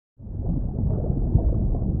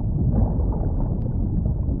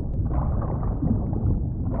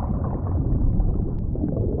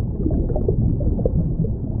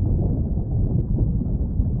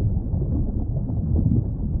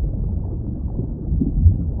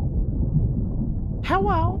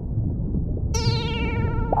Hello.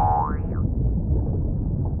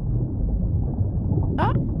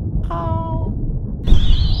 Oh.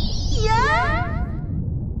 Yeah?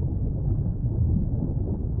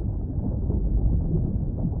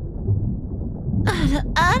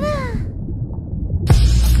 Anna.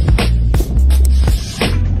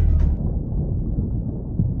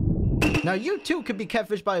 Now you too could be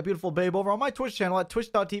catfished by a beautiful babe over on my Twitch channel at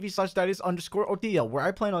twitch.tv/Daidessa_OTL, where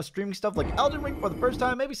I plan on streaming stuff like Elden Ring for the first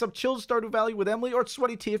time, maybe some chill Stardew Valley with Emily, or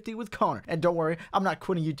sweaty TFT with Connor. And don't worry, I'm not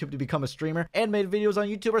quitting YouTube to become a streamer. Animated videos on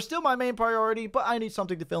YouTube are still my main priority, but I need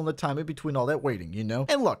something to fill in the time in between all that waiting, you know?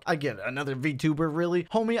 And look, I get it, another VTuber, really?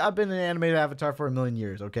 Homie, I've been an animated avatar for a million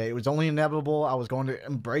years, okay? It was only inevitable. I was going to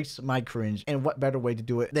embrace my cringe, and what better way to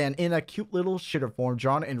do it than in a cute little shitter form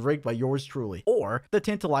drawn and rigged by yours truly, or the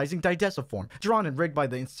tantalizing Daidessa form, drawn and rigged by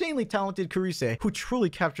the insanely talented Carise, who truly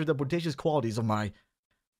captured the bodacious qualities of my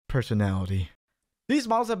personality. These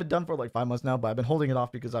models have been done for like 5 months now, but I've been holding it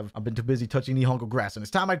off because I've been too busy touching Nihongo grass, and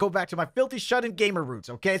it's time I go back to my filthy shut-in gamer roots,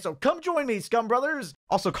 okay? So come join me, scum brothers!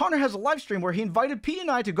 Also, Connor has a live stream where he invited P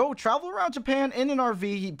and I to go travel around Japan in an RV.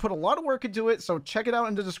 He put a lot of work into it, so check it out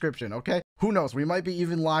in the description, okay? Who knows, we might be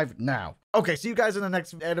even live now. Okay, see you guys in the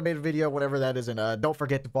next animated video, whatever that is, and don't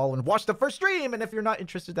forget to follow and watch the first stream, and if you're not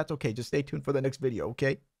interested, that's okay. Just stay tuned for the next video,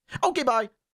 okay? Okay, bye!